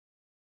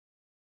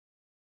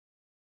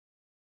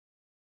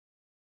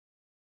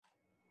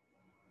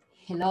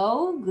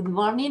Hello, good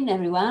morning,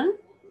 everyone.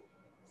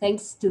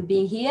 Thanks to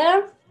being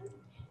here.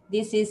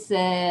 This is the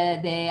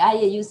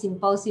IAU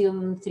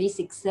Symposium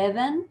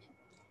 367,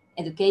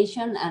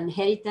 Education and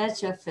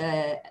Heritage of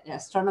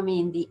Astronomy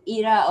in the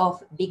Era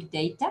of Big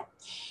Data.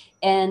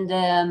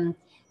 And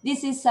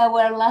this is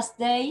our last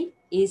day.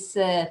 It's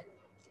an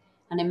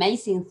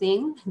amazing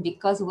thing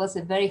because it was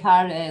a very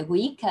hard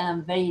week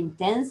and very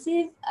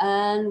intensive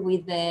and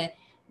with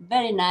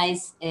very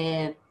nice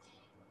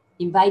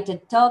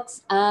invited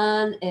talks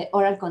and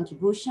oral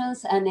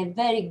contributions and a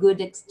very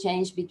good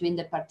exchange between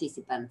the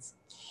participants.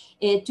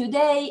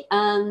 Today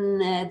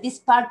and this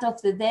part of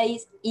the day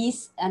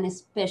is a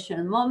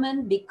special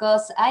moment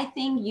because I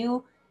think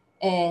you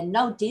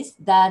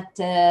noticed that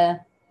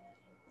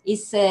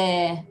it's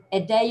a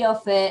day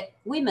of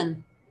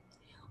women.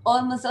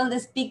 Almost all the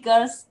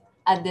speakers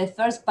at the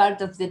first part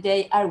of the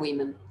day are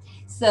women.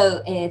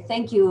 So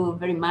thank you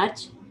very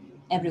much,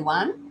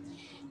 everyone.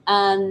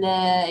 And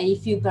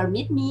if you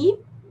permit me,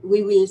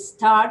 we will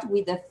start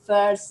with the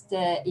first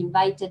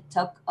invited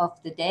talk of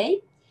the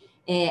day.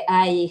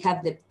 I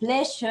have the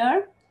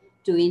pleasure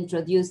to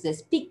introduce the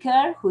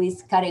speaker, who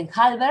is Karen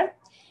Hallberg.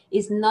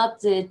 Is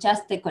not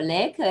just a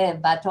colleague,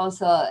 but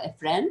also a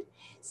friend.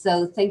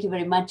 So thank you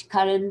very much,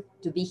 Karen,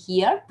 to be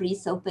here.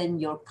 Please open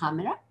your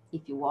camera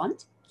if you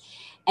want.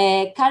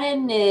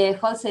 Karen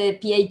holds a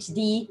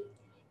PhD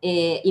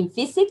in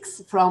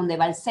physics from the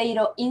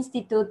Balseiro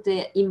Institute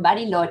in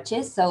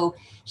Bariloche. So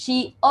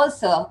she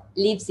also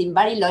lives in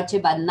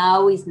Bariloche, but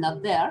now is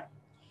not there.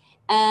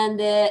 And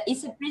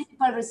is a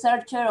principal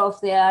researcher of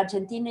the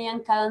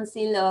Argentinian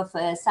Council of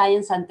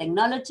Science and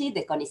Technology,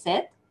 the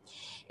CONICET,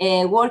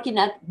 working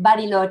at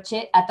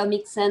Bariloche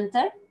Atomic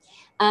Center,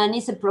 and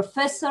is a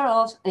professor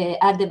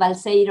at the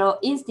Balseiro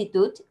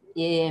Institute,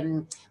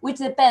 which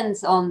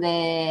depends on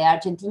the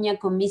Argentinian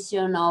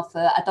Commission of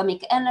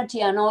Atomic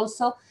Energy and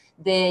also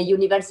the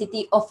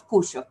University of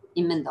Cuyo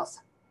in Mendoza.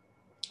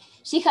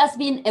 She has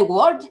been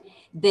awarded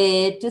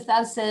the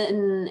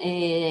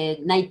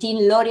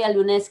 2019 L'Oreal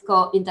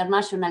UNESCO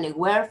International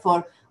Award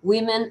for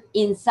Women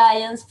in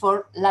Science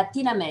for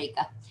Latin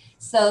America.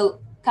 So,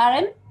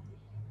 Karen,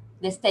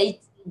 the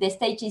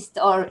stage is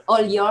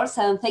all yours,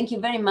 and thank you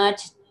very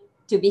much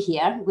to be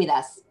here with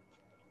us.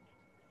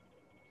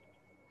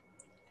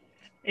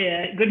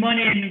 Good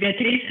morning,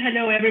 Beatriz.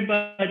 Hello,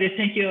 everybody.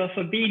 Thank you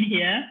for being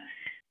here.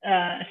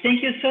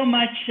 Thank you so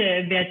much,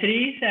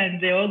 Beatriz,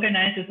 and the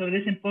organizers of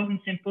this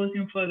important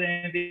symposium for the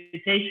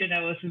invitation.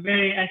 I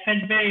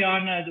felt very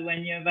honored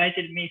when you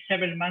invited me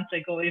several months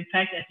ago. In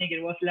fact, I think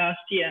it was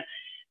last year.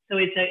 So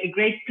it's a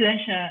great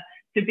pleasure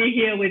to be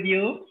here with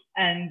you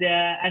and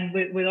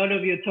with all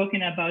of you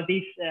talking about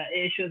these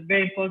issues,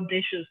 very important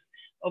issues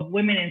of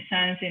women in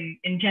science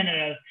in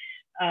general.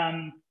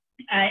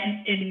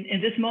 In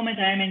this moment,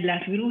 I am in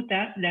Las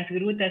Grutas. Las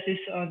Grutas is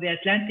on the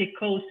Atlantic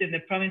coast in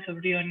the province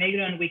of Rio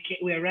Negro, and we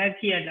arrived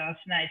here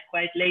last night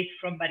quite late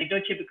from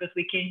Bariloche because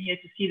we came here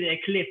to see the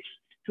eclipse,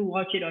 to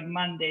watch it on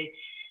Monday.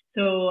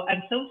 So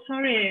I'm so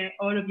sorry,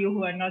 all of you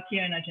who are not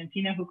here in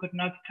Argentina, who could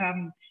not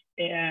come,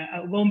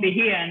 won't be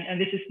here, and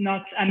this is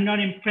not, I'm not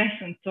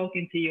impressed in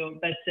talking to you,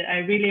 but I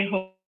really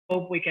hope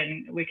we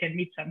can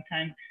meet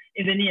sometime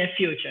in the near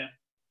future.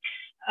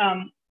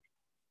 I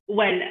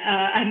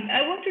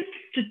wanted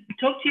to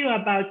talk to you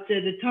about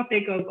the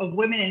topic of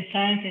women in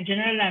science in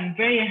general. I'm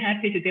very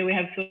happy today we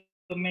have so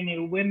many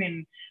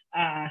women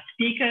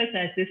speakers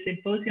at this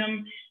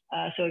symposium.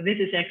 So this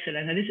is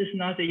excellent. And this is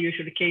not the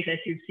usual case, as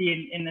you'll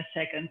see in a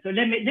second. So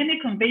let me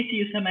convey to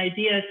you some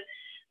ideas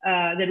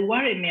that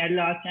worry me a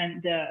lot.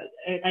 And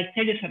I'll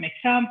tell you some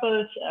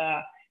examples,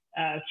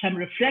 some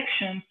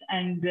reflections,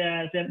 and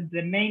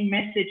the main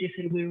message is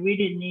that we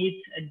really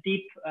need a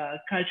deep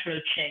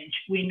cultural change.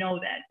 We know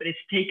that, but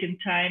it's taken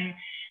time,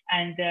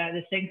 and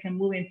the things are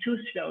moving too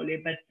slowly,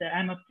 but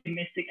I'm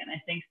optimistic, and I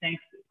think things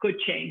could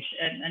change,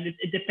 and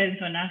it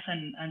depends on us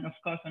and of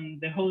course on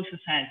the whole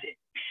society.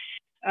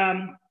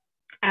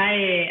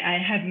 I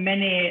have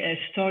many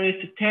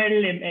stories to tell.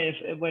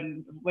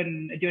 When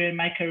during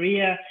my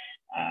career,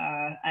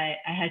 I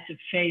had to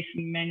face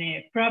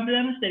many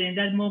problems that in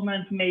that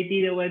moment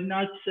maybe they were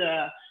not,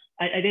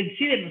 I didn't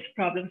see them as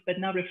problems, but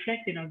now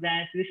reflecting on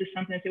that, this is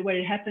something I say, well,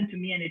 it happened to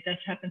me, and it does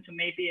happen to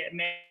maybe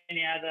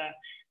many other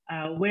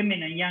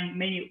women and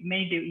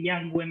many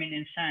young women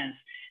in science.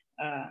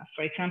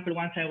 For example,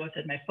 once I was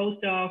at my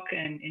postdoc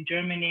in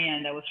Germany,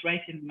 and I was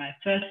writing my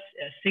first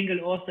single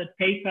authored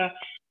paper,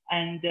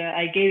 and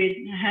I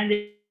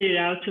handed it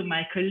out to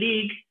my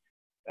colleague,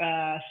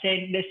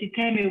 saying, Leslie,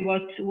 tell me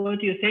what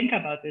do you think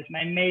about this,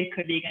 my male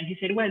colleague? And he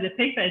said, well, the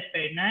paper is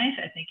very nice.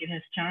 I think it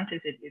has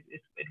chances,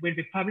 it will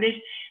be published,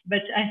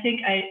 but I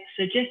think I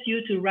suggest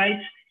you to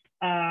write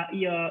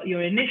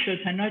your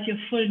initials and not your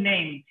full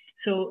name.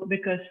 So,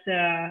 because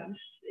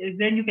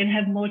then you can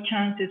have more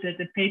chances that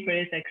the paper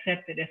is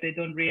accepted if they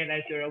don't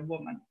realize you're a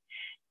woman.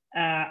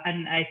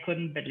 And I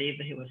couldn't believe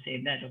that he was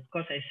saying that. Of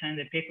course, I signed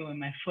the paper with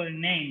my full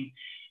name.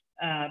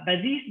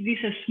 But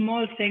these are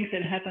small things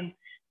that happen.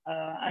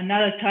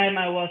 Another time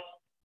I was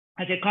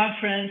at a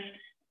conference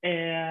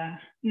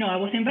no, I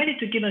was invited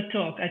to give a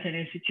talk at an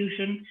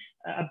institution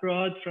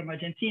abroad from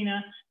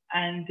Argentina.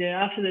 And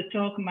after the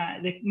talk,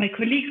 my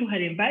colleague who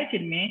had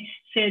invited me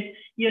said,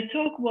 your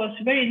talk was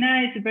very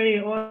nice, very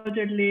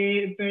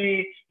orderly,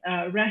 very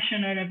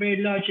rational, and very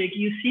logic.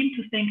 You seem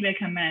to think like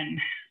a man.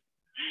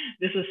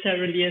 This was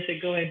several years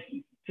ago in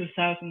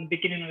 2000,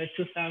 beginning of the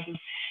 2000s.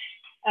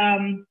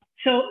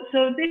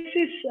 So this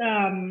is,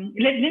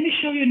 let me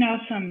show you now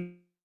some,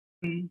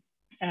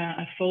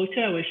 a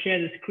photo. I will share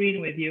the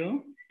screen with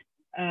you.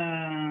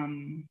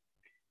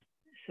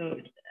 So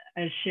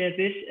I'll share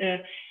this.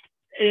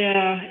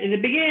 In the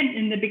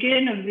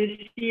beginning of this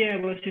year, I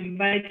was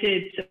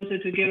invited also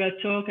to give a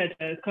talk at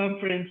a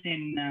conference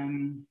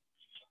in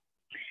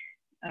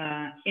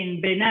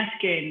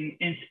Benasque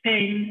in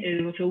Spain.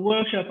 It was a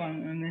workshop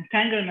on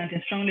entanglement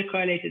in strongly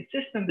correlated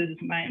systems. This is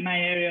my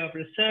area of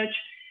research.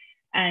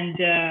 And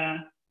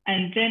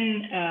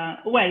then,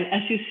 well,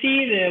 as you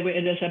see,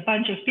 there's a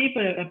bunch of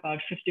people,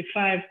 about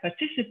 55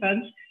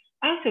 participants,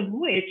 out of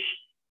which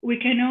we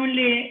can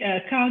only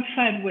count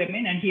 5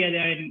 women, and here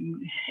they're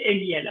in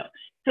yellow.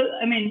 So,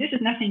 I mean, this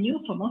is nothing new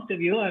for most of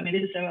you. I mean,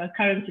 this is a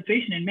current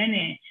situation in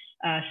many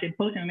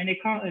symposiums,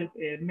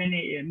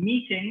 many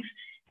meetings.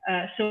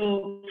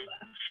 So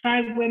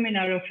 5 women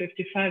out of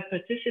 55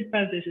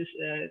 participants, this is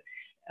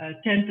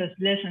 10%,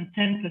 less than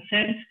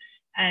 10%.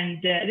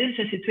 And this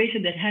is a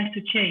situation that has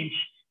to change.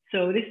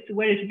 So this,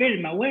 where is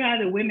Vilma? Where are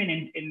the women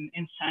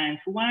in science?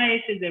 Why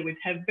is it that we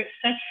have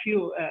such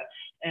few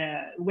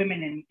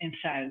women in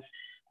science?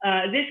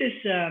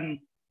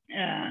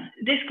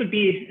 This could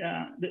be,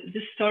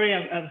 this story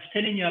I was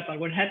telling you about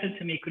what happened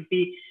to me could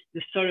be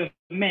the story of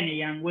many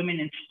young women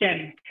in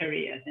STEM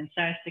careers, in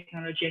science,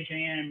 technology,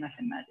 engineering, and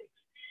mathematics.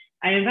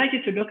 I invite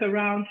you to look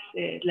around,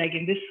 like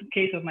in this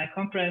case of my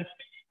conference,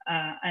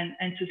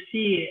 and to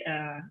see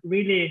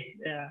really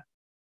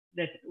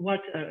that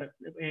what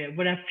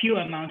a few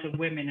amount of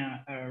women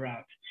are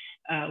around.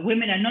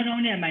 Women are not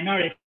only a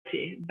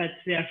minority, but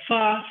they are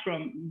far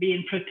from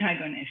being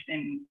protagonists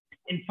in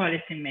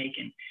policy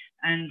making.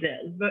 And there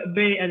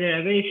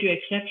are very few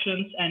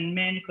exceptions, and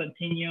men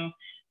continue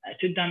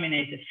to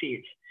dominate the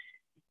field.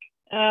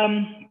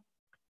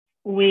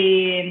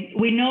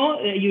 We know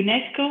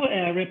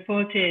UNESCO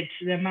reported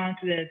the amount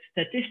of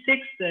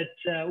statistics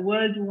that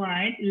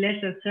worldwide, less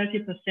than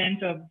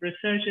 30% of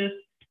researchers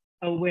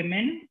are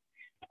women.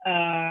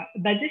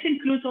 But this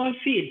includes all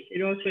fields.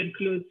 It also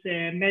includes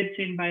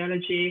medicine,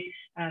 biology,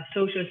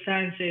 social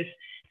sciences.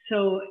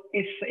 So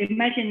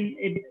imagine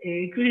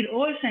including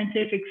all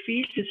scientific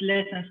fields is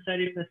less than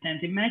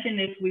 30%. Imagine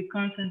if we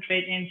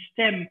concentrate in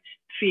STEM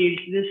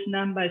fields, this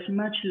number is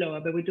much lower,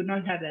 but we do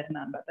not have that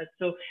number. But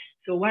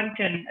so one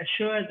can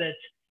assure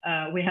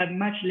that we have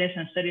much less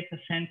than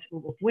 30%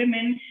 of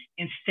women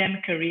in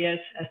STEM careers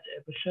as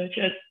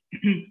researchers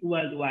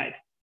worldwide.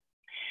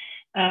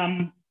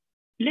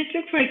 Let's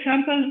look, for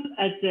example,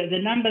 at the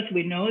numbers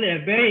we know.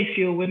 There are very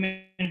few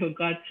women who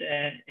got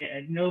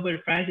Nobel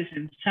Prizes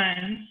in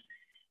science.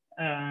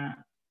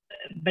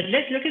 But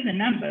let's look at the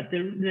numbers.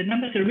 The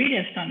numbers are really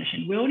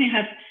astonishing. We only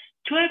have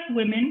 12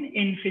 women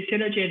in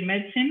physiology and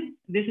medicine.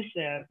 This is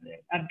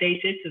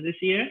updated to this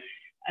year,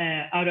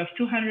 out of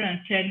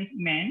 210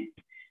 men.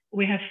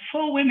 We have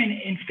 4 women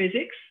in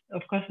physics.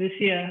 Of course, this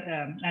year,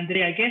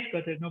 Andrea Ghez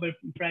got the Nobel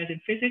Prize in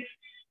physics.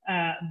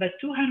 But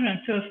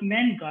 212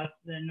 men got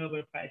the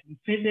Nobel Prize in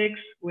physics.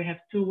 We have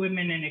 2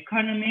 women in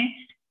economy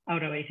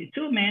out of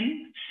 82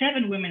 men,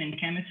 7 women in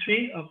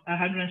chemistry of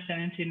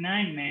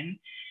 179 men.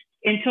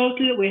 In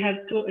total, we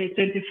have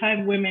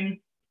 25 women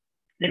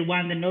that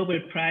won the Nobel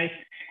Prize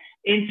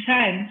in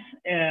science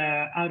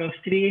out of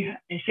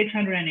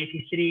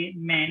 683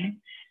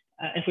 men.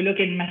 If we look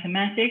in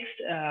mathematics,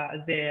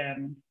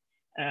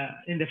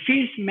 in the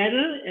Fields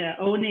Medal,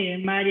 only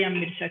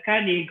Mariam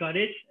Mirzakhani got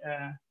it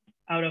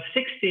out of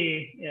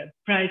 60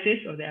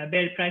 prizes, or the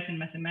Abel Prize in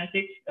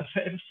mathematics,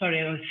 sorry,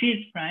 or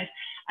Fields Prize.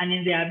 And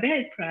in the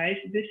Abel Prize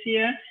this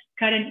year,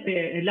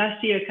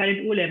 last year,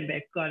 Karin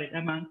Uhlenbeck got it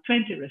among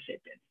 20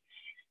 recipients.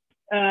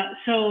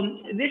 So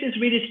this is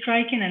really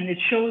striking, and it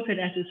shows that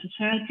as a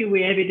society,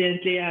 we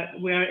evidently are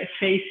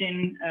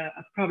facing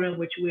a problem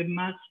which we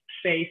must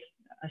face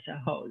as a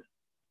whole.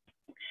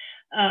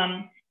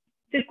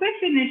 The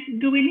question is,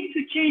 do we need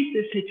to change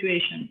this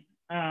situation?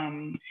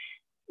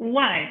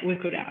 Why, we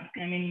could ask.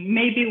 I mean,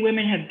 maybe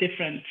women have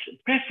different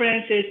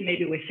preferences,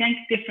 maybe we think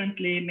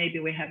differently, maybe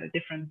we have a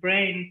different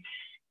brain.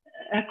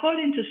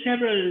 According to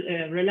several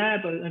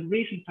reliable and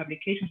recent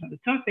publications on the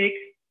topic,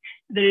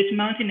 there is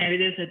mounting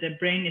evidence that the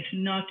brain is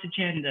not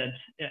gendered,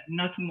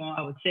 not more,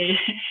 I would say,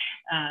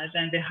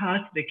 than the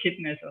heart, the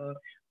kidneys,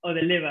 or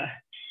the liver.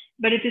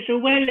 But it is a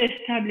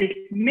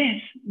well-established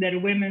myth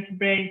that women's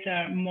brains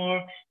are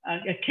more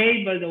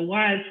capable or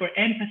wired for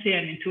empathy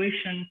and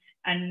intuition,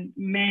 and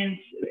male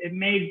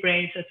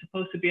brains are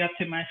supposed to be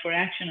optimized for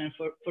action and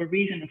for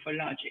reason and for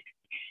logic.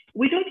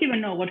 We don't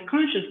even know what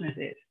consciousness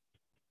is,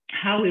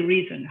 how we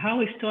reason, how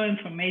we store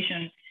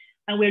information,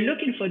 and we're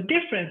looking for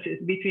differences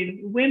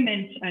between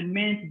women's and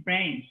men's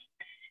brains.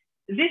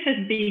 This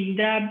has been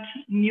dubbed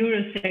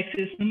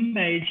neurosexism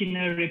by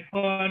Gina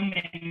Rippon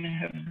in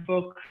her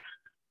book,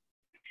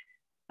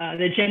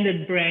 The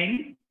Gendered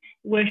Brain,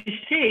 where she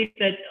states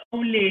that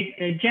only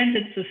a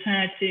gendered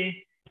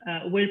society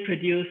will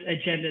produce a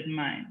gendered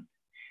mind.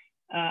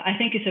 I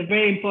think it's a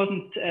very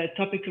important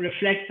topic to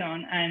reflect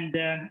on and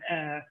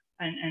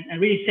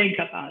really think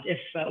about if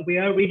we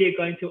are really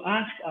going to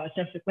ask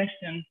ourselves the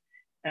question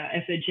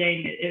if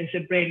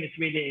the brain is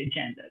really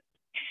gendered.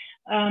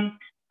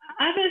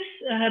 Others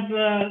have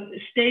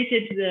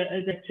stated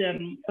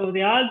or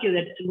they argue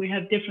that we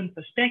have different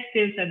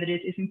perspectives and that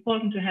it is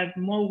important to have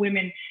more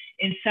women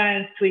in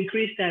science to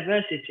increase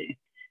diversity.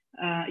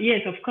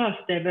 Yes, of course,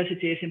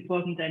 diversity is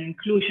important and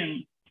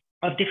inclusion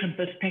of different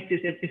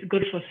perspectives is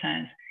good for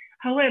science.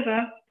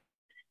 However,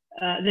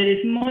 there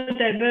is more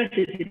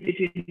diversity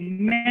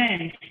between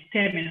men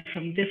stemming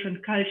from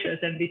different cultures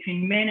and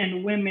between men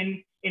and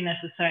women in a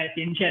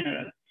society in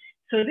general.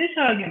 So this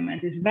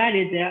argument is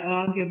valid, the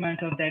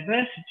argument of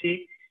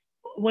diversity,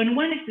 when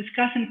one is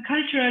discussing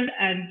cultural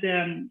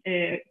and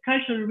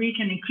cultural reach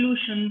and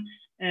inclusion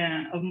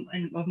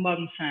of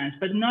modern science,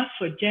 but not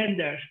for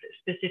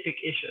gender-specific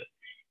issues.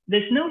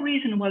 There's no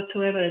reason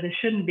whatsoever that there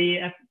shouldn't be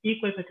an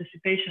equal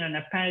participation and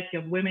a parity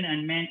of women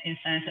and men in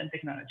science and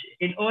technology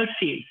in all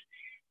fields.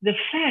 The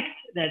fact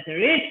that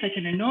there is such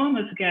an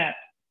enormous gap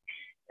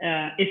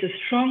is a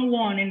strong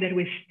warning that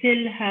we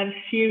still have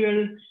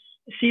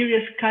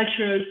serious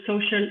cultural,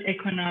 social,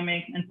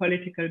 economic, and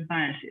political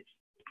biases.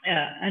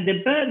 And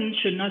the burden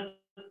should not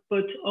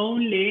put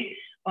only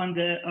on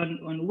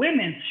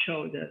women's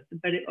shoulders,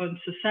 but on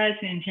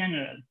society in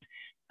general,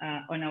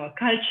 on our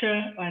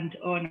culture and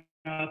on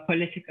our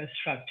political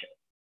structure.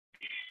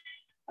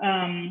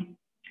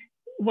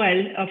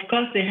 Well, of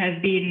course, there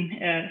have been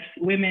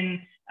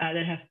women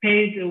that have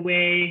paved the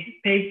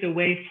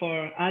way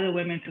for other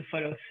women to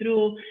follow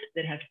through,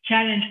 that have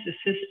challenged the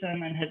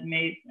system and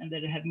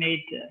that have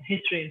made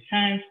history in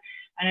science.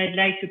 And I'd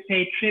like to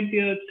pay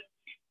tribute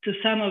to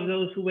some of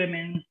those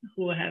women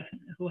who have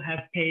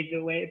paved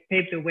the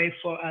way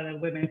for other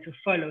women to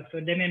follow. So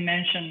let me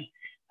mention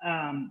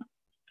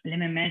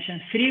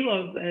three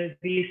of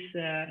these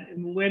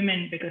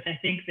women because I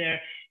think they're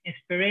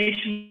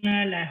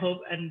inspirational. I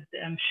hope and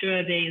I'm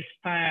sure they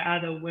inspire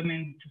other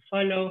women to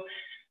follow.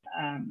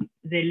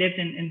 They lived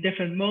in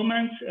different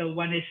moments.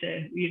 One is,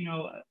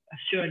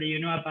 surely you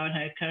know about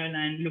her,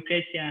 Caroline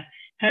Lucretia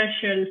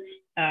Herschel.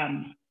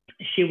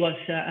 She was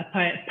a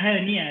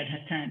pioneer at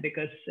her time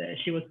because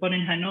she was born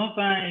in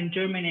Hanover in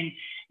Germany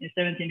in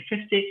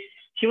 1750.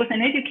 She was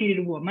an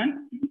educated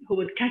woman who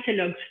would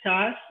catalog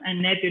stars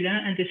and nebula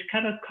and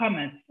discover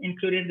comets,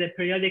 including the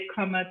periodic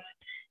comet,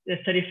 the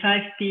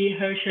 35P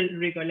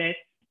Herschel-Rigolet,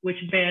 which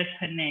bears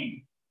her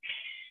name.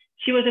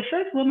 She was the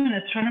first woman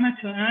astronomer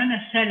to earn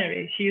a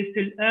salary. She used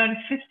to earn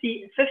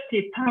 50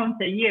 pounds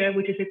a year,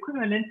 which is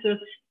equivalent to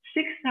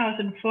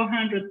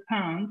 6,400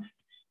 pounds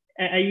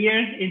a year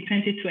in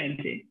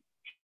 2020.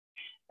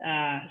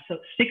 So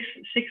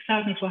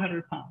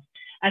 6,400 pounds.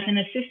 As an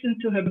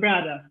assistant to her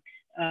brother,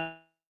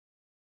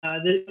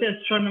 the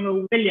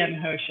astronomer William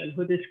Herschel,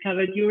 who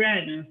discovered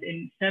Uranus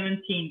in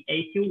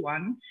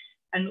 1781,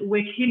 and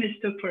which he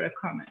mistook for a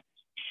comet.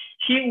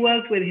 She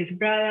worked with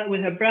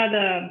her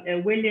brother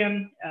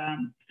William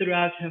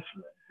throughout her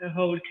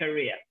whole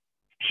career.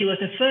 She was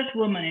the first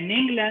woman in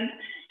England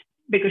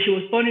because she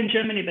was born in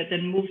Germany, but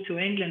then moved to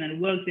England and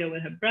worked there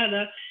with her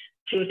brother.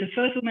 She was the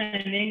first woman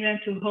in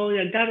England to hold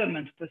a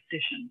government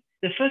position,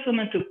 the first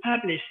woman to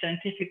publish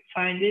scientific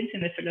findings in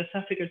the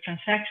Philosophical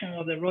Transactions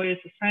of the Royal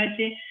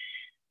Society,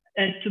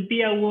 and to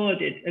be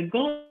awarded a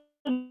gold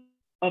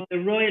of the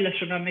Royal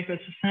Astronomical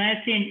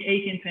Society in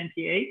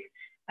 1828,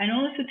 and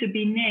also to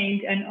be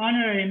named an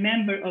honorary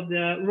member of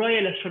the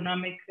Royal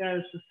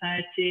Astronomical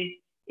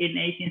Society in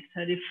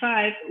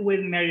 1835 with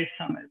Mary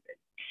Somerville.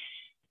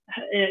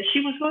 She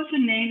was also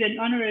named an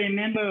honorary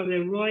member of the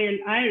Royal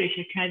Irish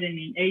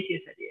Academy in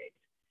 1838.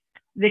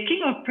 The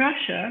King of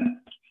Prussia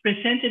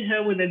presented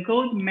her with a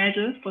gold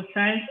medal for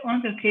science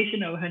on the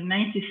occasion of her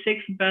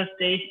 96th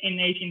birthday in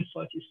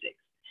 1846.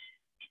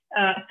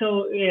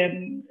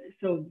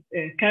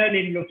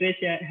 Caroline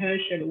Lucretia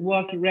Herschel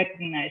was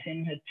recognized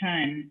in her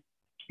time,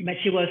 but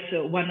she was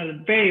one of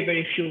the very,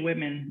 very few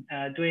women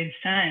doing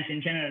science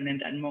in general in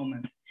that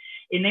moment.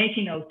 In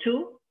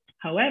 1802,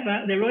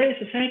 however, the Royal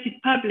Society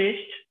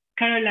published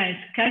Caroline's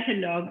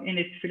catalogue in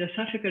its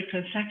Philosophical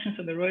Transactions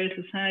of the Royal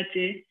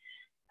Society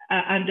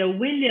under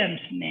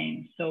William's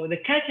name. So the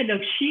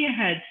catalogue she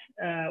had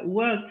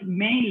worked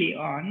mainly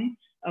on,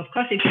 of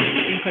course, in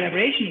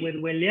collaboration with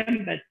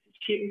William, but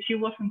it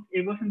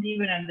wasn't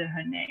even under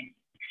her name.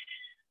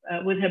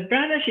 With her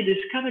brother, she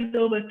discovered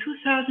over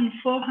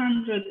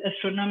 2,400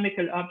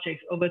 astronomical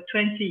objects over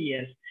 20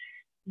 years.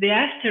 The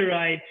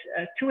asteroid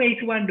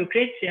 281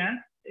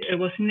 Lucretia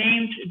was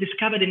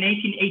discovered in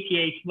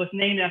 1888, was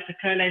named after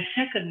Caroline's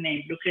second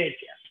name,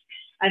 Lucretia.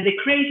 And the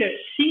crater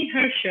C.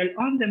 Herschel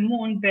on the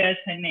moon bears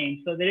her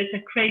name. So there is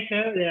a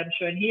crater that I'm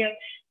showing here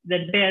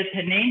that bears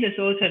her name. There's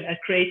also a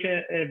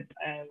crater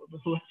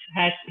who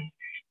has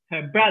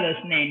her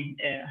brother's name,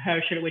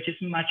 Herschel, which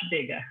is much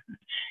bigger.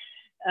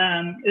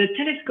 The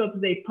telescopes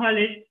they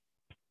polished,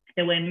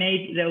 they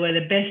were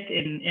the best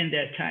in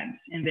their times,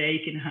 in the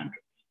 1800s.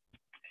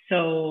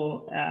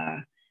 So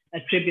a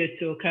tribute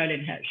to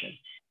Caroline Herschel.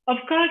 Of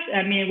course,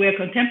 I mean, we're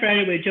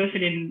contemporary with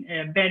Jocelyn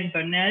Dame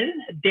Burnell.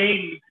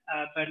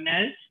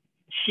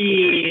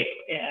 She,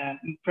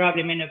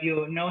 probably many of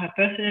you know her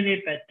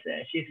personally, but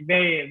she's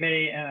very,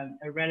 very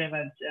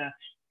relevant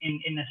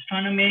in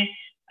astronomy.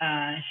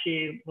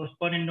 She was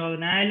born in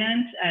Northern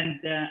Ireland, and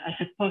as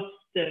a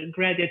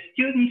postgraduate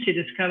student, she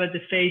discovered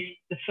the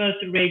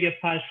first radio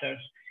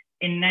pulsars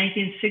in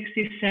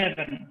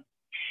 1967.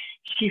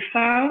 She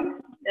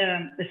found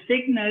a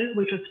signal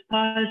which was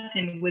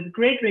pulsing with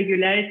great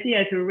regularity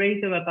at a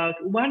rate of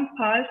about 1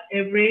 pulse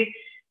every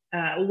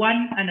 1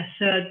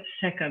 1/3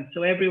 seconds.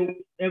 So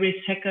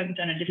every second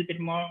and a little bit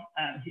more,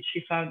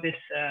 she found this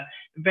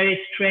very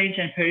strange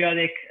and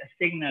periodic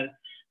signal,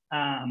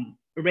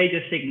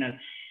 radio signal.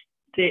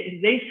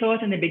 They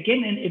thought in the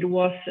beginning it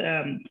was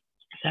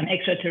some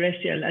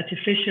extraterrestrial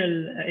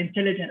artificial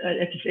intelligence,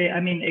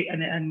 an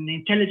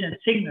intelligent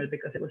signal,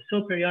 because it was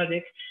so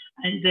periodic.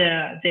 And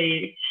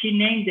she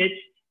named it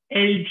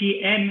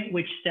LGM,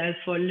 which stands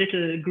for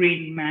Little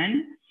Green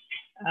Man,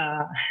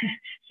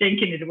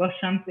 thinking it was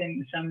some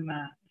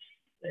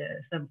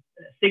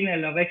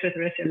signal of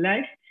extraterrestrial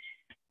life.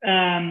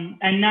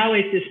 And now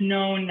it is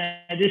known,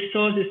 this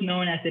source is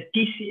known as the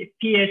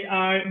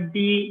PSR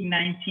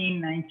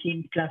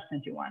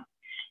B1919+21.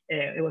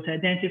 It was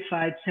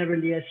identified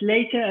several years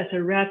later as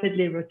a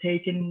rapidly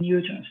rotating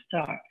neutron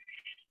star.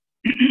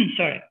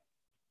 Sorry.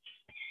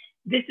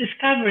 This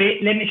discovery,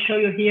 let me show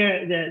you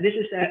here.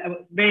 I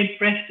was very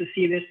impressed to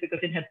see this,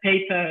 because in her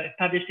paper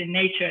published in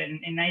Nature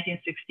in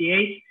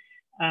 1968,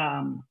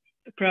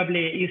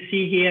 probably you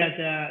see here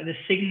the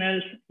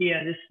signals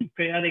here, this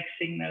periodic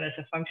signal as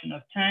a function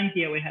of time.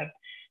 Here we have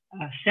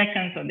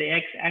seconds on the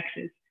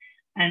x-axis.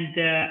 And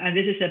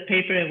this is a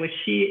paper in which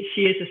she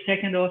is a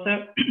second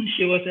author.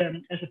 She was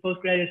as a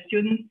postgraduate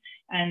student,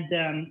 and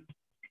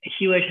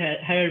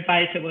her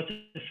advisor was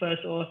the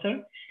first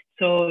author.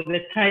 So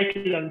the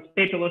title of this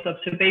paper was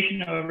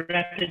Observation of a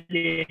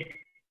Rapidly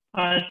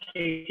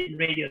Pulsating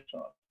Radio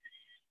Source.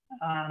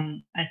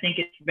 I think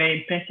it's very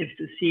impressive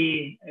to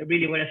see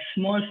really what a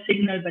small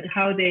signal, but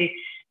how they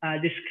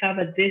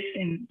discovered this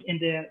in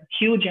the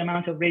huge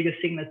amount of radio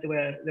signals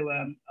they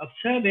were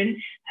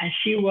observing. And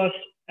she was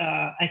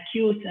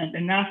acute and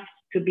enough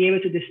to be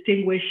able to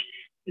distinguish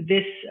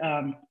this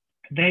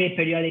very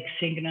periodic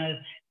signal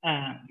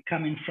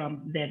coming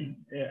from then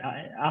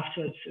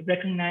afterwards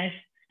recognized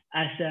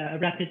as a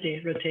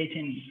rapidly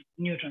rotating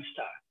neutron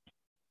star.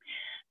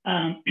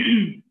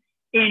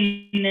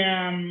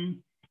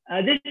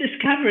 This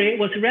discovery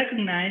was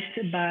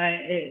recognized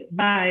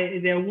by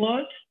the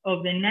award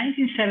of the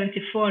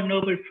 1974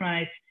 Nobel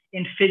Prize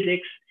in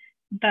Physics,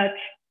 but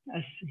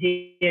as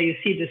here you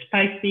see,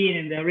 despite being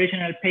in the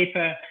original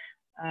paper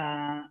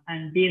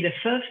and being the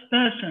first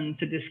person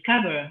to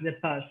discover the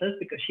pulsars,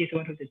 because she's the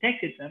one who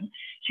detected them,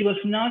 she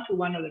was not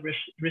one of the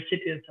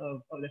recipients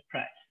of the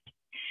prize.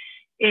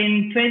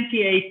 In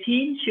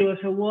 2018, she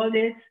was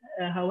awarded,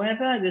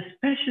 however, the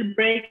Special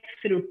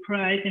Breakthrough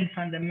Prize in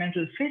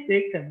Fundamental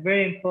Physics, a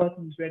very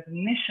important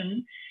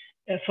recognition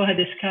for her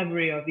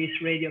discovery of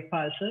these radio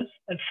pulsars.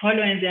 And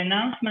following the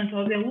announcement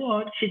of the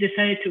award, she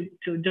decided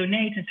to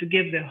donate and to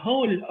give the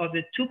whole of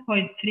the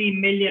 £2.3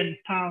 million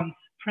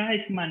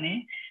prize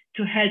money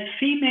to help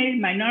female,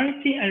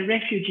 minority, and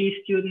refugee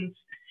students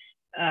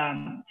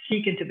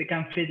seeking to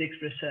become physics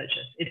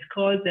researchers. It's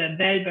called the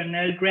Bell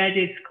Burnell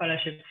Graduate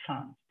Scholarship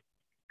Fund.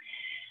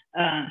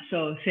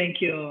 So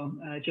thank you,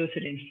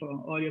 Jocelyn, for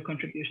all your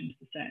contributions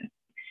to science.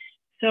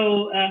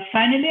 So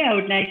finally, I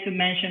would like to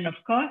mention, of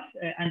course,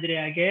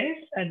 Andrea Ghez.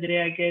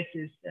 Andrea Ghez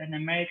is an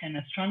American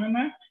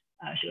astronomer.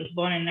 She was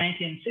born in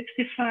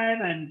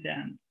 1965, and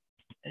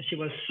she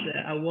was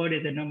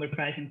awarded the Nobel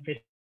Prize in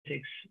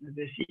Physics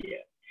this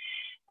year.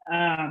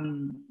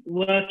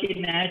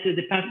 Working at the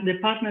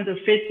Department of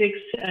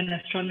Physics and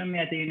Astronomy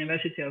at the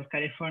University of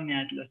California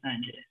at Los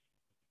Angeles.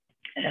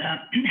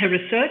 Her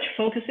research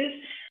focuses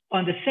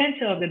on the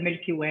center of the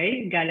Milky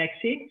Way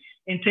galaxy.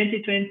 In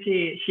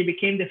 2020, she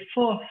became the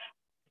 4th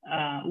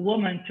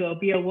woman to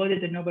be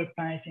awarded the Nobel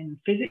Prize in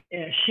Physics,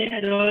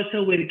 shared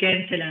also with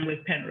Gensel and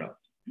with Penrose,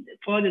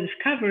 for the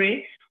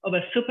discovery of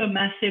a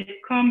supermassive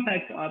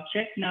compact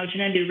object, now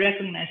generally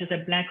recognized as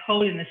a black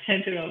hole in the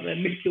center of the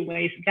Milky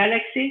Way's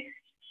galaxy,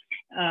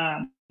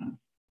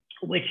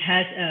 which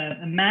has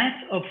a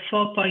mass of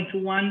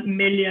 4.1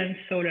 million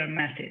solar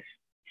masses.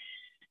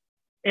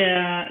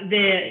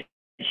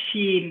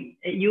 She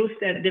used,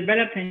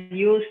 developed and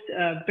used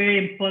very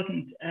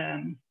important,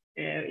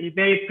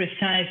 very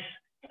precise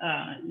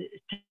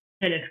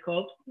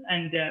telescopes,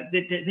 and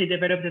they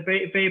developed a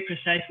very, very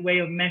precise way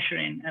of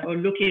measuring or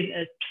looking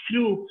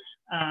through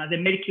the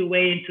Milky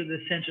Way into the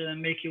center of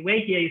the Milky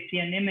Way. Here you see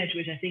an image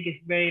which I think is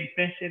very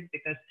impressive,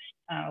 because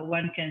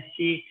one can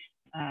see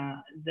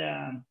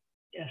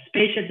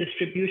spatial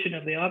distribution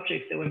of the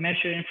objects that we're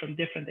measuring from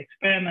different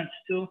experiments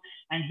too.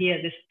 And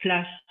here, this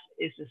plus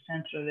is the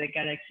center of the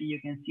galaxy. You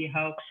can see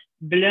how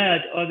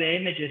blurred all the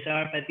images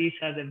are, but these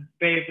are the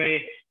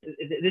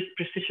this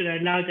precision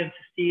allows them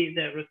to see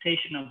the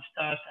rotation of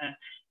stars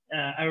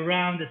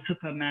around the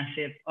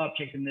supermassive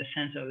object in the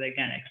center of the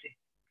galaxy.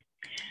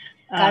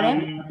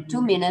 Karen,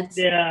 2 minutes.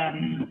 2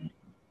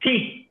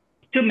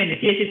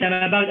 minutes. Yes,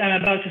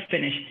 I'm about to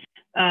finish.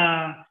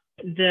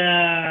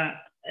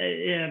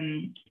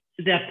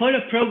 The Apollo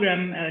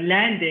program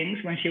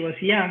landings when she was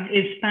young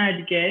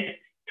inspired Gates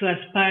to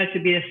aspire to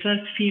be the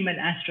first female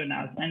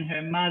astronaut, and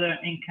her mother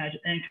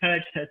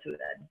encouraged her to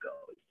that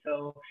goal.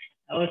 So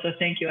also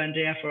thank you,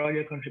 Andrea, for all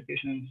your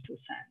contributions to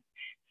science.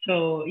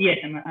 So yes,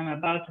 I'm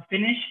about to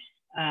finish.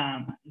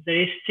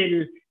 There is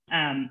still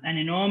an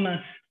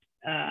enormous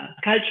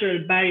cultural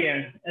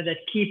barrier that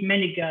keep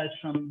many girls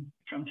from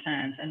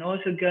science, and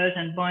also girls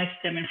and boys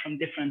stemming from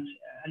different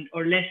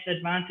or less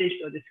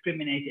advantaged or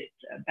discriminated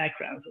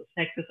backgrounds or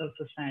sectors of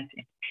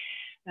society.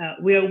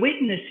 We are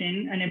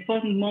witnessing an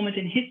important moment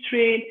in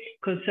history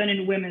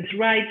concerning women's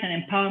rights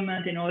and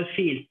empowerment in all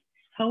fields.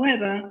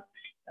 However,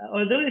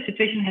 although the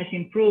situation has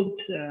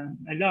improved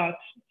a lot,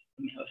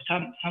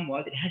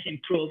 somewhat, it has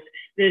improved,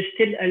 there's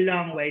still a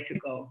long way to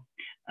go.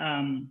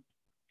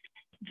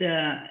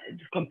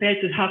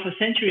 Compared to half a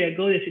century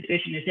ago, the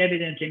situation is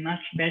evidently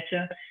much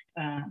better,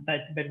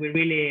 but we're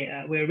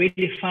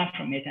really far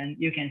from it, and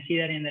you can see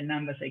that in the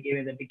numbers I gave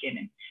at the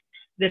beginning.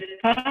 The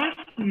path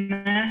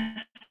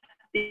must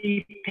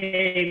be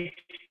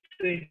paved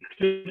to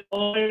include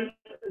all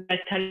the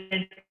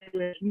talent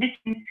that is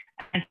missing,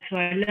 and to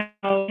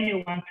allow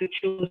anyone to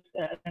choose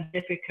a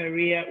scientific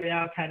career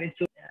without having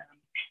to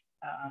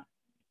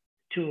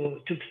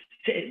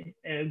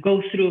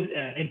go through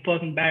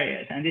important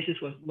barriers. And this is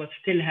what's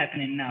still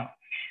happening now.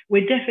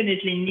 We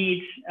definitely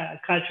need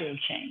cultural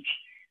change.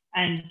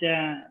 And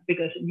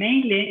because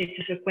mainly it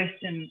is a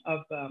question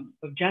of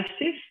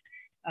justice,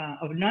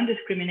 of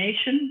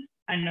non-discrimination,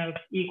 and of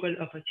equal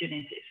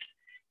opportunities.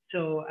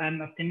 So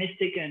I'm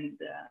optimistic, and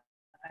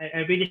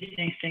I really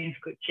think things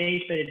could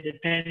change, but it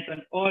depends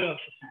on all of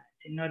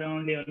society, not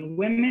only on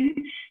women.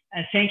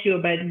 And thank you,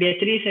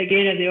 Beatriz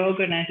Aguilera, the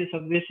organizers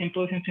of this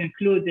symposium, to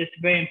include this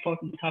very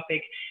important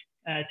topic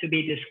to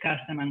be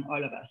discussed among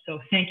all of us.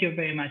 So thank you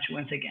very much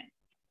once again.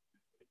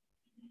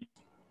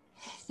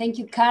 Thank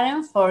you,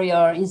 Karen, for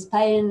your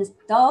inspiring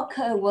talk.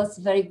 It was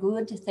very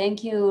good.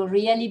 Thank you,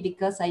 really,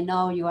 because I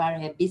know you are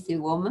a busy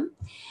woman.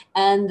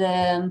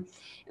 And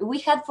we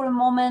had for a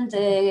moment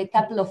a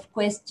couple of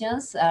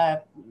questions,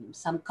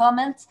 some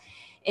comments.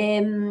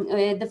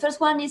 The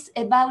first one is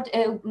about,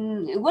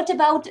 what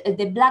about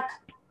the Black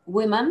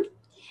women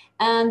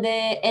and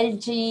the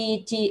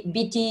LGBT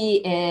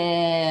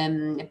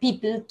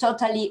people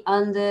totally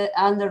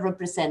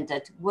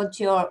underrepresented? What's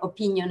your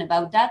opinion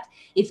about that?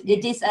 If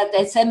it is at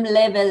the same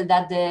level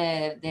that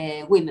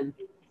the women?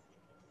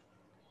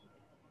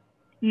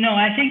 No,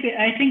 I think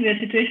the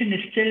situation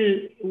is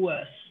still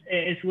worse.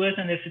 It's worse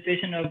than the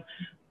situation of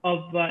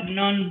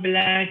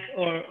non-Black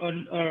or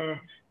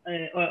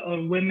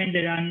women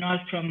that are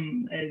not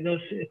from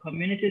those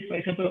communities, for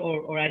example,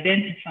 or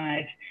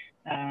identified.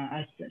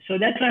 So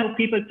that's why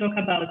people talk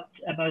about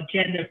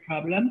gender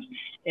problems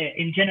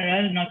in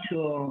general, not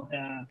to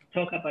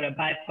talk about a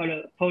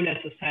bipolar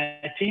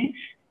society.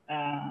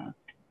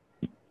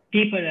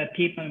 People are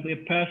people,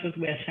 we're persons,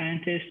 we're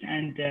scientists,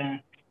 and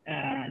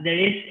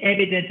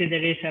evidently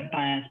there is a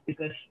bias,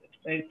 because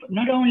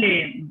not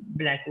only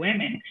Black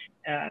women,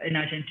 in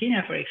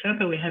Argentina, for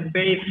example, we have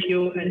very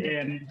few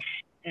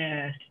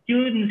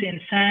students in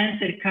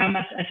science that come,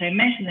 as I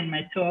mentioned in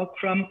my talk,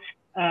 from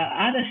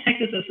other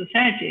sectors of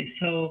society,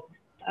 so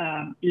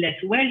less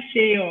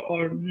wealthy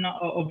or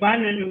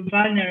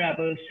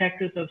vulnerable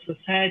sectors of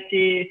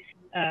society.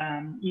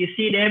 You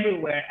see it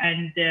everywhere,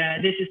 and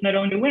this is not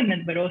only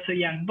women but also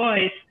young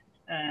boys.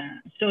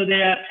 So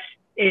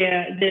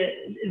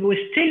we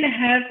still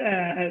have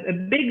a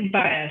big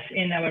bias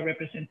in our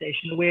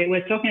representation.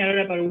 We're talking a lot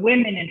about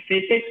women in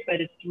physics,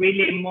 but it's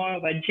really more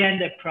of a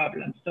gender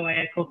problem. So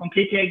I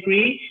completely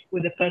agree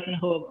with the person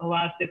who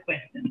asked the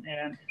question.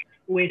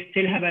 We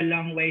still have a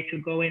long way to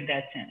go in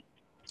that sense.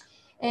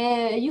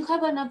 You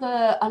have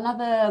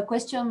another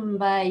question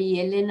by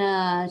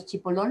Elena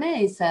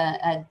Cipollone, is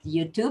at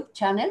YouTube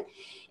channel,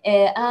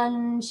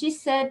 and she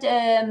said,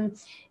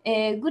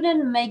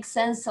 wouldn't it make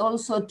sense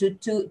also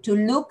to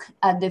look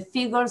at the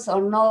figures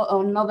of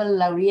Nobel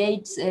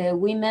laureates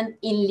women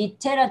in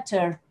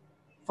literature,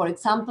 for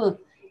example,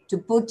 to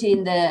put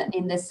in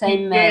the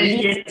same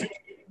list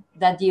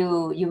that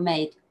you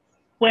made?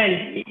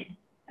 Well,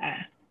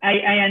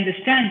 I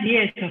understand,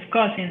 yes, of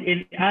course.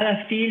 In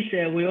other fields,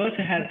 we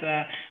also have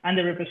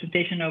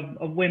underrepresentation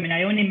of women.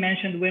 I only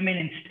mentioned women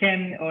in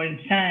STEM or in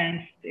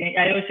science.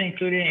 I also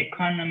included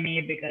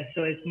economy, because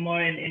so it's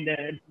more in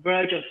the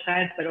verge of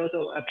science, but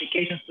also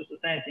applications to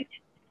society.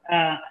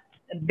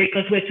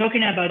 because we're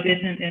talking about this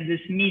in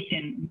this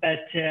meeting,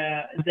 but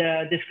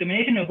the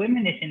discrimination of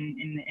women is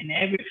in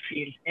every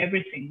field,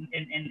 everything,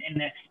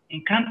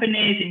 in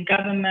companies, in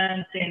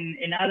governments,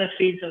 in other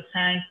fields of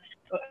science.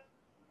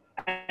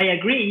 I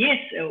agree, yes.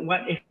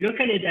 If you look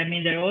at it, I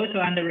mean, they're also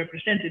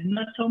underrepresented,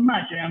 not so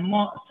much. There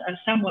are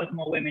somewhat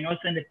more women,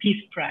 also in the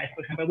Peace Prize,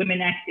 for example, women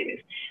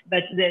activists.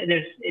 But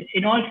there's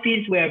in all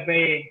fields, we are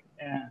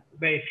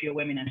very few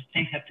women, and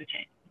things have to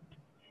change.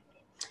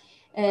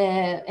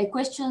 A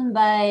question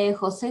by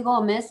Jose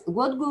Gomez.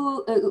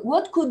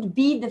 What could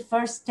be the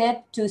first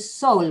step to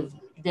solve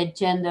the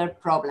gender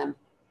problem?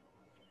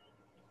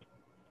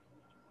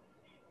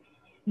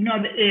 No,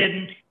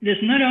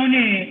 there's not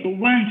only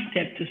one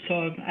step to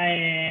solve.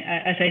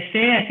 As I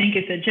say, I think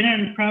it's a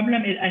general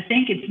problem. I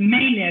think it's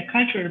mainly a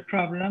cultural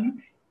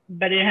problem,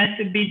 but it has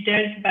to be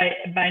dealt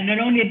by not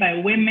only by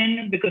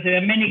women, because there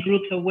are many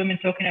groups of women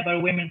talking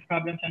about women's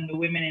problems and the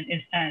women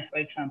in science, for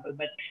example.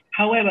 But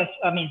however,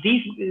 I mean,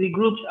 the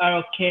groups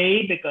are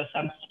okay because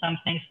some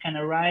things can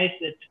arise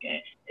that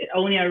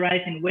only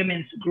arise in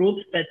women's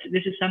groups, but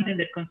this is something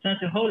that concerns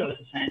the whole of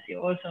society,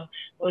 also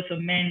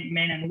men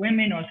and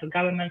women, also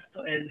governments,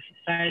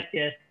 society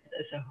as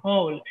a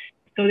whole.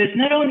 So there's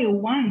not only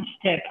one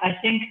step, I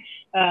think,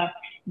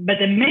 but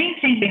the main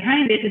thing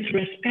behind it is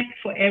respect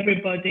for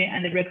everybody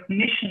and the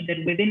recognition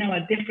that within our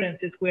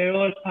differences, we're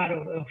all part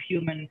of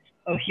human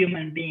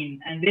being.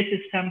 And this is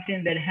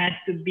something that has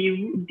to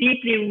be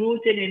deeply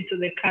rooted into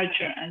the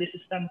culture. And this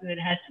is something that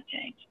has to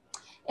change.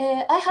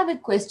 I have a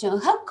question.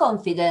 How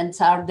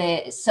confident are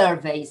the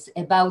surveys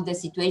about the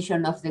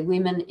situation of the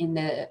women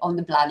on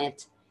the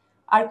planet?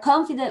 Are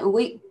confident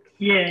the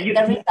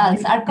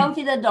results are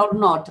confident or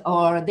not,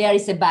 or there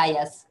is a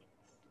bias?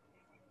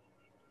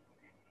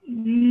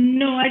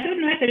 No, I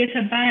don't know if there is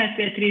a bias,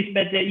 Beatriz,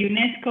 but the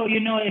UNESCO,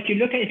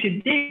 if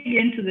you dig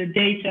into the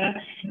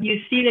data, you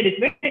see that it's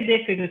very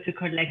difficult to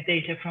collect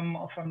data from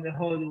the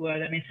whole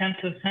world. I mean, some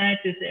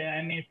societies,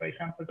 for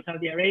example,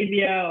 Saudi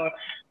Arabia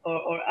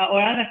or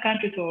other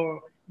countries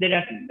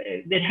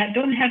that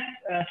don't have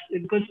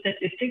good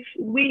statistics.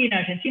 We in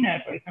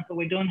Argentina, for example,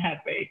 we don't have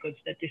very good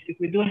statistics.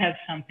 We do have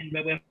something,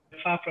 but we're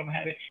far from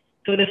having.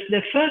 So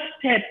the first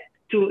step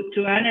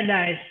to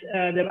analyze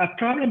a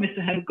problem is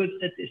to have good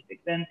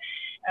statistics. And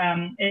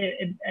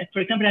for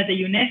example, at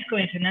the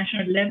UNESCO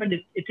international level,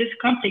 it is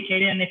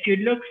complicated. And if you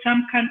look,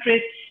 some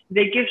countries,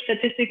 they give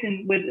statistics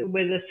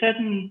with a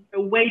certain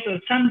weight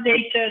on some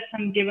data,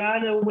 some give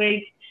other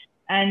weight.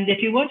 And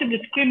if you want to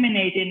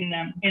discriminate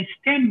in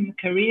STEM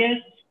careers,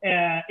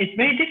 it's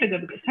very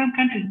difficult because some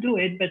countries do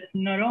it, but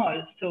not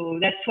all. So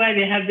that's why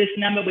we have this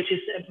number, which is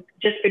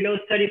just below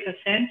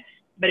 30%.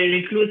 But it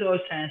includes all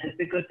sciences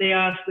because they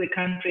ask the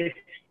countries.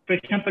 For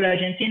example,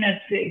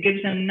 Argentina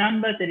gives them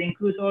numbers that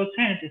includes all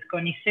sciences.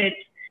 CONICET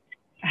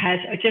has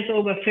just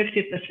over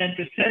 50%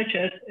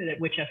 researchers,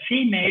 which are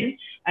female,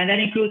 and that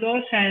includes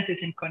all sciences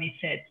in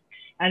CONICET.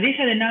 And these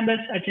are the numbers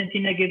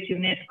Argentina gives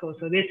UNESCO.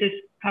 So this is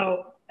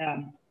how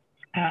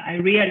I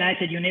realize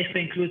that UNESCO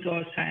includes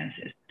all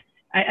sciences.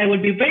 I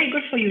would be very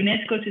good for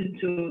UNESCO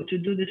to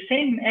do the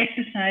same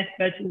exercise,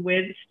 but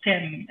with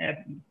STEM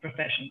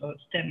professions or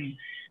STEM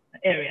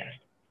areas.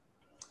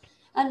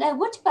 And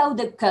what about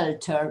the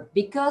culture?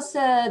 Because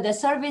the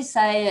surveys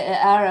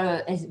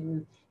are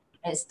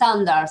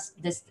standards,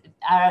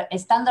 are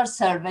standard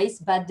surveys,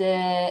 but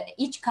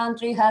each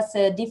country has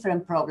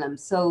different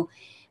problems. So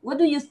what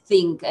do you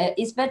think?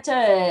 Is better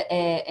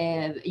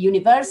a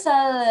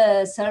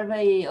universal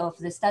survey of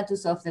the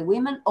status of the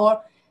women,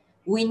 or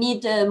we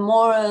need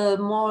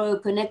more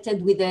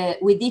connected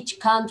with each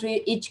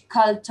country, each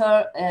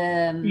culture,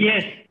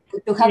 yes,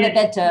 to have a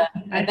better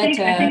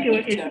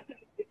picture?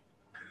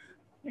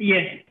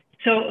 Yes.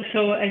 So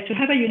to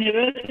have a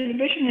universal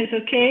vision is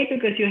okay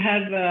because you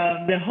have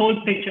the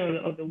whole picture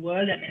of the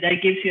world, and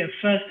that gives you a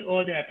first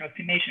order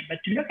approximation. But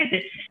to look at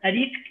it at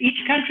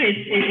each country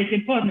is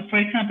important. For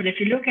example,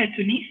 if you look at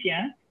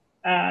Tunisia,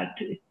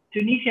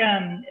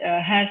 Tunisia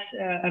has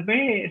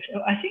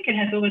I think it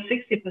has over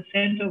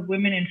 60% of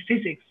women in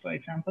physics, for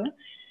example.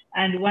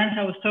 And once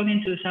I was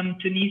talking to some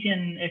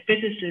Tunisian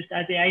physicists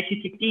at the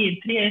ICTP in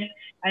Trieste,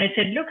 and I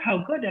said, look how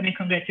good, I mean,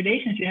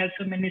 congratulations, you have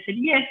so many. They said,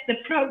 yes,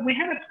 we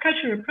have a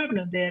cultural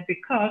problem there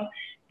because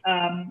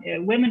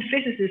women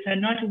physicists are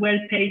not well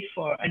paid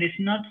for, and it's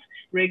not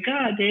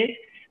regarded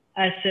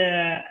as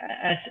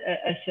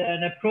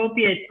an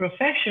appropriate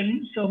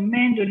profession. So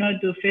men do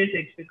not do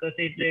physics because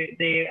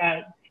they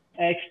are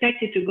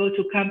expected to go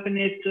to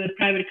companies, to a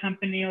private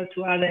company or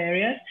to other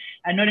areas,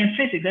 and not in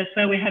physics. That's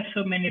why we have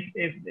so many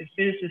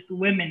physicist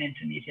women in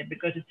Tunisia,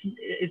 because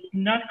it's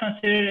not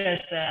considered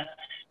as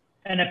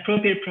an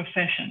appropriate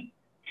profession.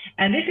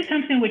 And this is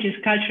something which is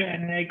cultural,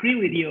 and I agree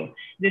with you.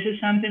 This is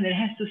something that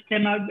has to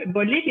stem out.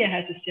 Bolivia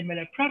has a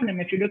similar problem.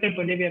 If you look at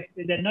Bolivia,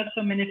 there are not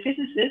so many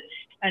physicists,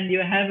 and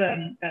you have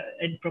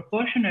in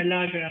proportion a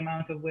larger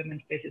amount of women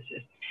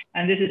physicists.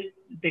 And this is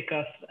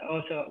because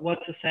also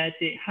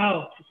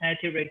how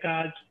society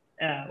regards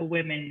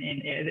women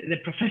in the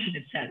profession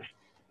itself.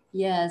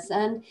 Yes,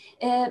 and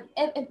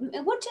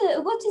what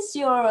is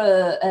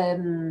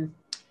your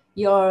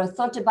your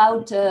thought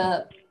about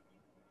the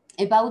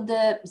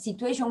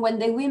situation when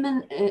the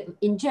women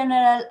in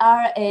general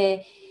are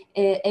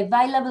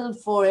available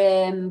for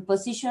a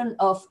position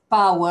of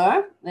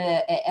power,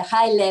 a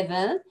high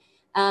level,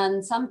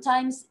 and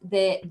sometimes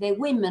the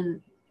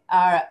women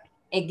are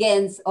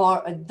against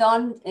or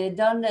don't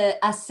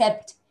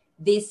accept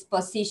this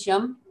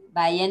position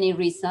by any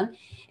reason.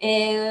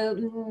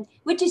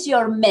 Which is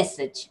your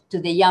message to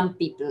the young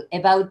people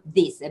about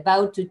this,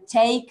 about to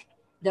take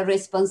the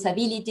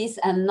responsibilities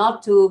and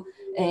not to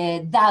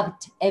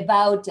doubt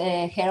about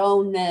her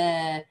own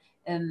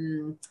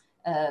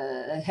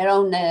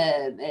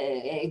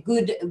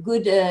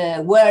good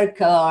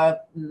work or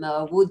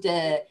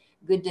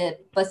good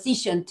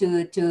position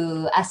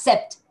to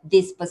accept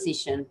this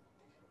position,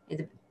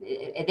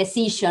 a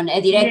decision,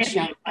 a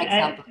direction, yes, for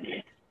example.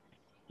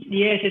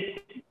 Yes,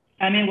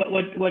 I mean,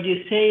 what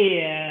you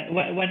say,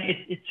 when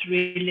it's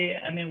really,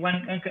 I mean,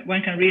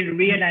 one can really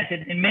realize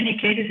that in many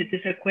cases it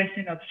is a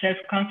question of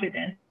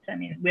self-confidence. I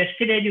mean, we're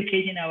still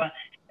educating our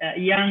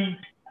young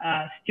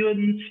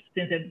students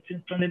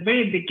from the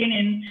very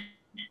beginning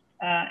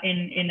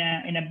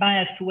in a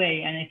biased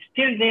way, and it's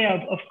still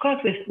there. Of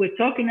course, we're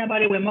talking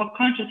about it. We're more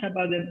conscious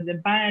about the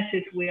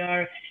biases we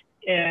are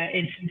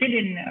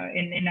instilling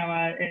in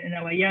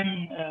our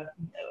young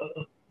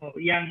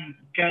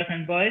girls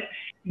and boys.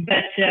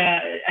 But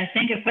I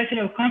think a question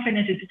of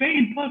confidence is very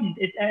important.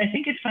 I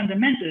think it's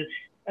fundamental.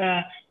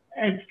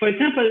 For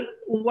example,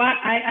 what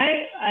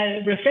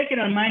I reflected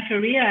on my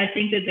career, I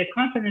think that the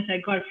confidence I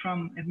got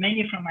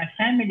mainly from my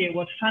family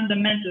was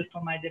fundamental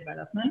for my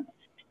development.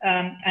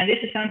 And this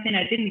is something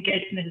I didn't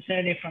get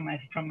necessarily from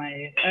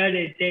my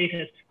early days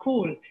at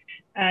school.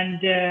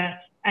 And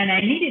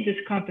I needed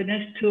this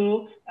confidence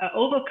to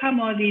overcome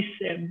all these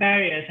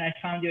barriers I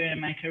found during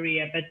my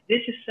career. But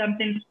this is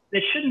something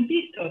that shouldn't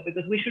be so,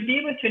 because we should be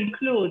able to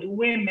include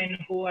women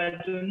who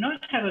do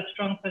not have a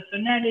strong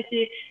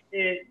personality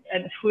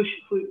and who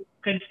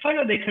can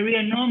follow their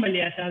career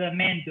normally as other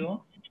men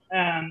do,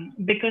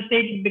 because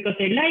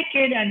they like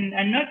it,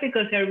 and not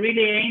because they're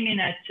really aiming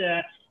at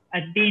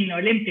being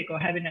Olympic or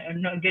getting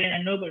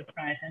a Nobel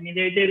Prize. I mean,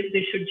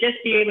 they should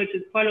just be able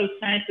to follow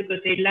science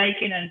because they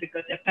like it and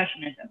because they're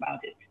passionate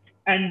about it.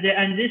 And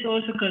this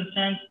also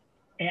concerns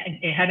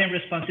having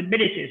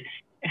responsibilities.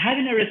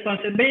 Having a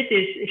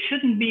responsibility, it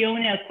shouldn't be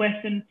only a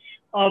question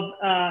of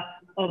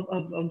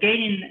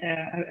gaining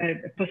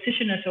a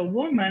position as a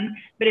woman,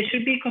 but it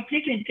should be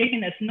completely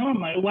taken as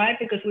normal. Why?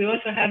 Because we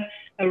also have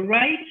a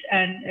right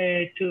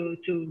and to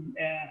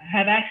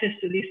have access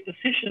to these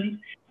positions.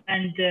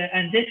 And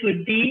this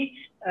would be,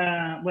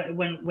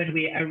 when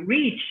we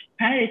reach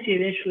parity,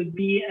 this would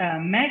be a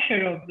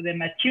measure of the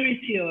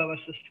maturity of our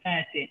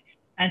society.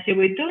 Until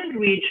we don't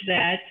reach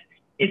that,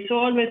 it's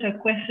always a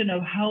question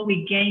of how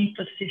we gain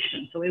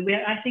position. So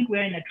I think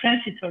we're in a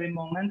transitory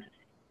moment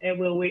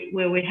where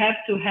we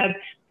have to have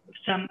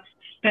some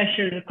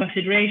special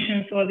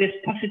considerations, all these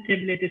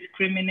positively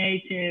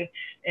discriminative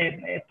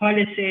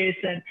policies.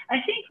 And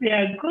I think they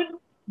are good,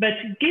 but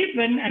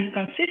given and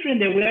considering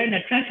that we're in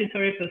a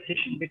transitory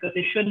position, because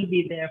it shouldn't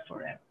be there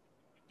forever.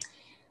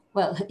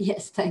 Well,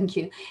 yes, thank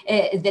you.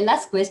 The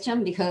last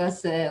question,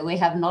 because we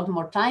have not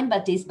more time,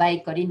 but is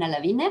by Corina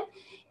Lavine.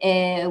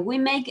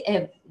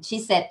 She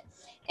said,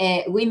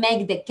 we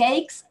make the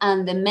cakes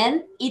and the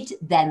men eat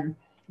them.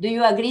 Do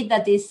you agree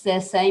that it's the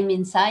same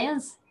in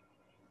science?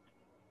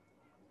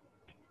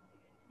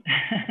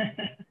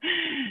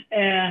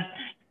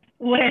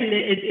 Well,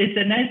 it's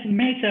a nice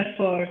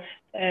metaphor,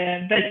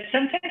 but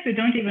sometimes we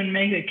don't even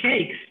make the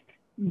cakes,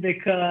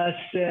 because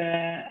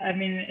I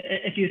mean,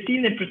 if you see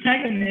the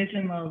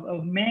protagonism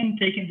of men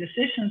taking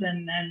decisions,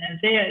 and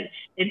they are,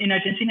 in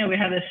Argentina we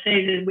have a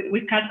say that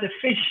we cut the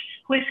fish.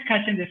 Who is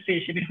cutting the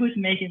fish? I mean, who's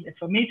making it?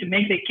 For me, to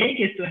make the cake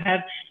is to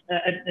have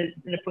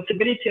the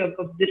possibility of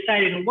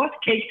deciding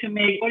what cake to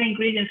make, what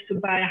ingredients to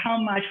buy, how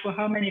much, for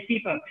how many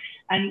people.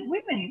 And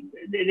women,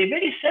 they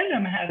very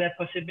seldom have that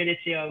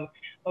possibility of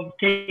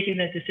taking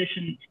that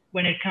decision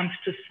when it comes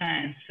to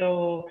science.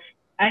 So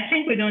I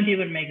think we don't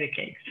even make the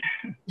cakes.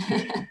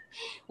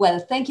 Well,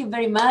 thank you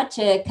very much,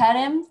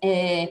 Karen.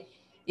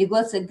 It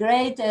was a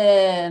great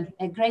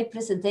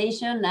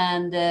presentation,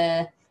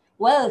 and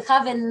well,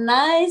 have a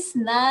nice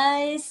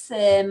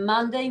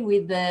Monday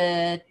with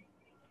the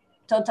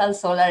total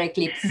solar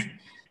eclipse.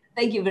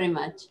 Thank you very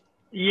much.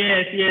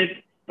 Yes.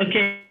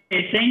 Okay.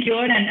 Thank you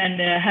all, and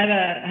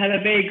have a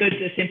very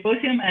good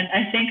symposium. And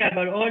I think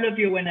about all of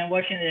you when I'm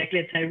watching the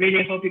eclipse. I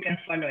really hope you can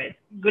follow it.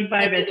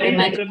 Goodbye,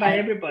 Beatrice. Goodbye,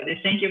 everybody.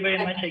 Thank you very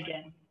much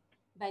again.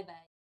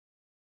 Bye-bye.